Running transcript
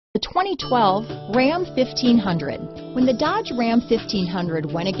2012 Ram 1500. When the Dodge Ram 1500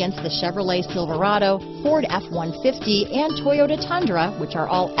 went against the Chevrolet Silverado, Ford F-150, and Toyota Tundra, which are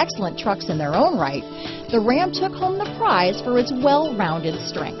all excellent trucks in their own right, the Ram took home the prize for its well-rounded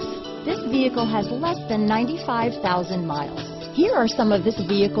strengths. This vehicle has less than 95,000 miles. Here are some of this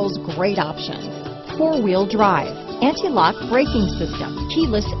vehicle's great options: four-wheel drive, anti-lock braking system,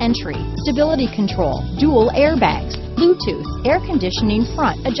 keyless entry, stability control, dual airbags, Bluetooth, air conditioning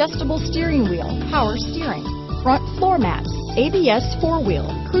front, adjustable steering wheel, power steering, front floor mats, ABS four-wheel,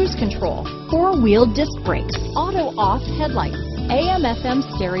 cruise control, four-wheel disc brakes, auto-off headlights, AM/FM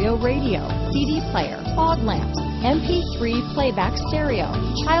stereo radio, CD player, fog lamps, MP3 playback stereo,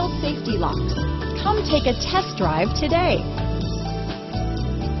 child safety locks. Come take a test drive today.